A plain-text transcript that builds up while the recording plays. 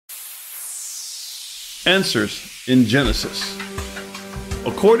Answers in Genesis.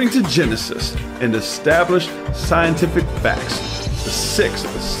 According to Genesis and established scientific facts, the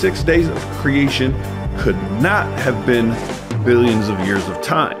six days of creation could not have been billions of years of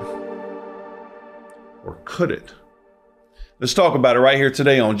time. Or could it? Let's talk about it right here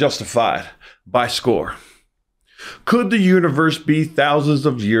today on Justified by Score. Could the universe be thousands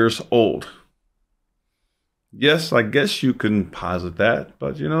of years old? Yes, I guess you can posit that,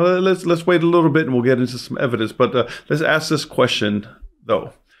 but let's wait a little bit and we'll get into some evidence. But let's ask this question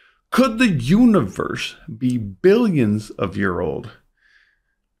though: could the universe be billions of years old?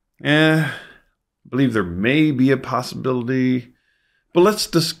 I believe there may be a possibility, but let's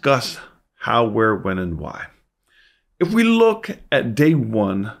discuss how, where, when, and why. If we look at day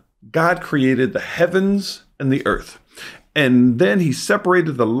one, God created the heavens and the earth. And then he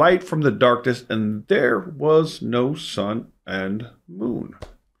separated the light from the darkness, and there was no sun and moon.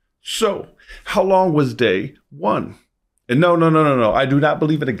 So, how long was day one? And no. I do not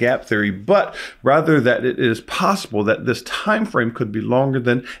believe in a gap theory, but rather that it is possible that this time frame could be longer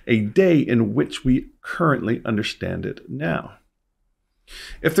than a day in which we currently understand it now.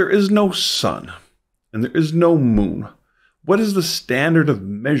 If there is no sun and there is no moon, what is the standard of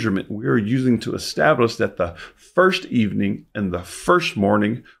measurement we are using to establish that the first evening and the first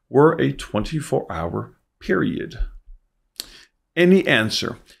morning were a 24-hour period? Any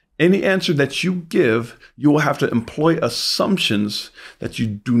answer that you give, you will have to employ assumptions that you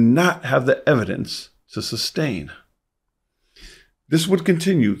do not have the evidence to sustain. This would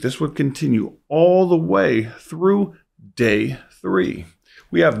continue all the way through day 3.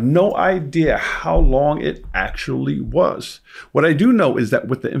 We have no idea how long it actually was. What I do know is that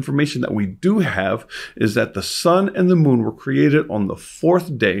with the information that we do have is that the sun and the moon were created on the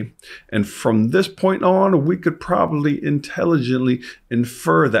 4th day. And from this point on, we could probably intelligently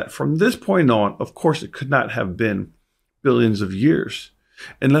infer that from this point on, of course, it could not have been billions of years.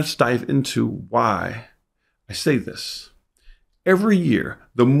 And let's dive into why I say this. Every year,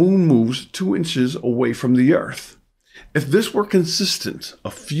 the moon moves 2 inches away from the earth. If this were consistent a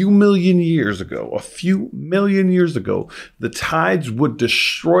few million years ago, the tides would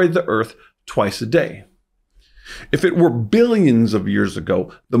destroy the earth twice a day. If it were billions of years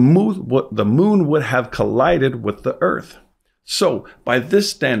ago, the moon would have collided with the earth. So by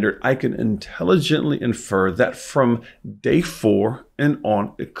this standard, I can intelligently infer that from day 4 and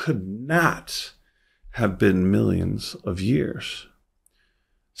on, it could not have been millions of years.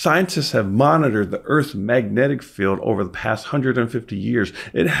 Scientists have monitored the Earth's magnetic field over the past 150 years.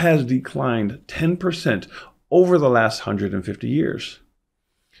 It has declined 10% over the last 150 years.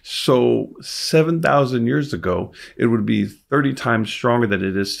 So 7,000 years ago, it would be 30 times stronger than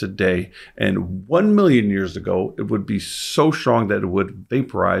it is today. And 1 million years ago, it would be so strong that it would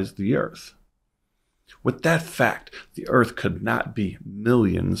vaporize the Earth. With that fact, the Earth could not be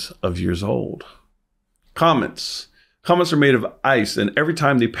millions of years old. Comets are made of ice, and every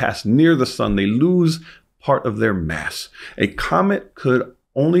time they pass near the sun, they lose part of their mass. A comet could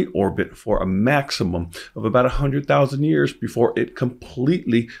only orbit for a maximum of about 100,000 years before it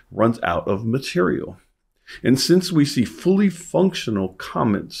completely runs out of material. And since we see fully functional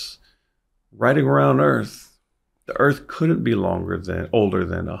comets riding around Earth, the Earth couldn't be older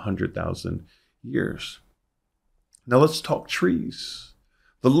than 100,000 years. Now let's talk trees.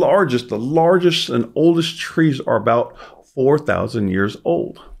 The largest and oldest trees are about 4,000 years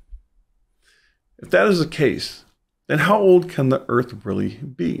old. If that is the case, then how old can the Earth really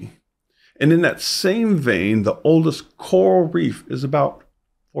be? And in that same vein, the oldest coral reef is about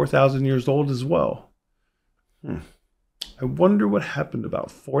 4,000 years old as well. I wonder what happened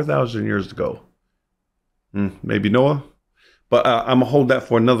about 4,000 years ago. Maybe Noah? But I'm going to hold that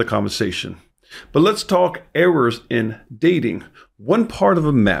for another conversation. But let's talk errors in dating. One part of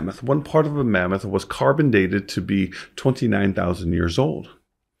a mammoth was carbon dated to be 29,000 years old.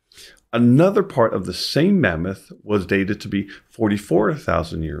 Another part of the same mammoth was dated to be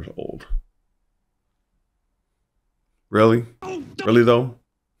 44,000 years old. Really? Really though?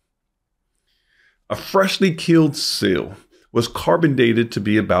 A freshly killed seal was carbon dated to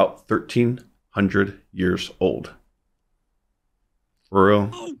be about 1,300 years old. For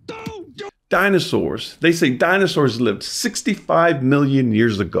real? Dinosaurs. They say dinosaurs lived 65 million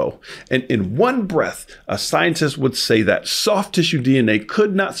years ago. And in one breath, a scientist would say that soft tissue DNA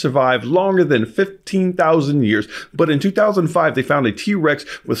could not survive longer than 15,000 years. But in 2005, they found a T-Rex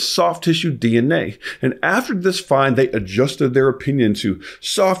with soft tissue DNA. And after this find, they adjusted their opinion to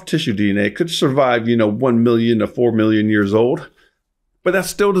soft tissue DNA could survive, 1 million to 4 million years old. But that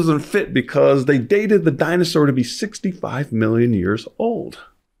still doesn't fit because they dated the dinosaur to be 65 million years old.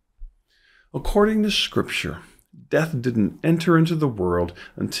 According to Scripture, death didn't enter into the world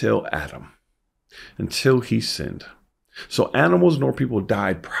until Adam, until he sinned. So animals nor people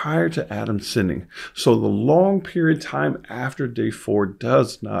died prior to Adam sinning. So the long period of time after day 4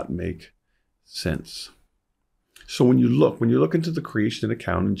 does not make sense. So when you look into the creation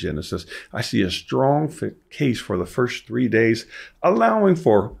account in Genesis, I see a strong case for the first 3 days, allowing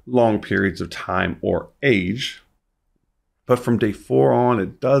for long periods of time or age. But from day 4 on,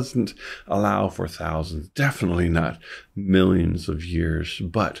 it doesn't allow for thousands, definitely not millions of years.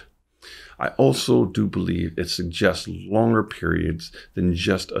 But I also do believe it suggests longer periods than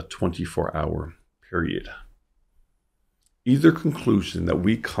just a 24-hour period. Either conclusion that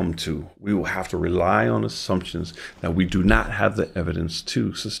we come to, we will have to rely on assumptions that we do not have the evidence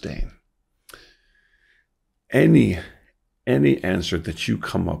to sustain. Any answer that you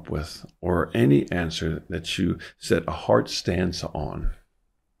come up with, or any answer that you set a hard stance on,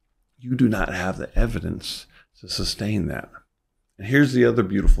 you do not have the evidence to sustain that. And here's the other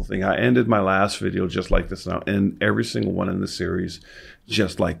beautiful thing. I ended my last video just like this, and I'll end every single one in the series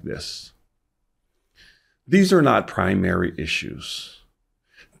just like this. These are not primary issues.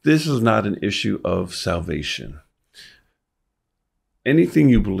 This is not an issue of salvation. Anything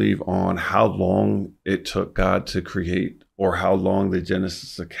you believe on how long it took God to create, or how long the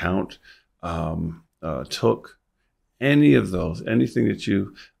Genesis account took, any of those, anything that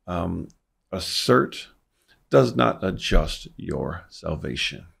you assert does not adjust your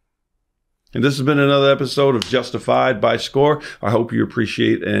salvation. And this has been another episode of Justified by Score. I hope you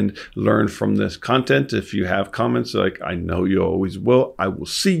appreciate and learn from this content. If you have comments, like I know you always will, I will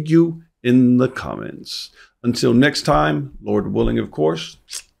see you in the comments. Until next time, Lord willing, of course,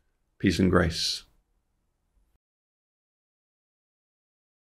 peace and grace.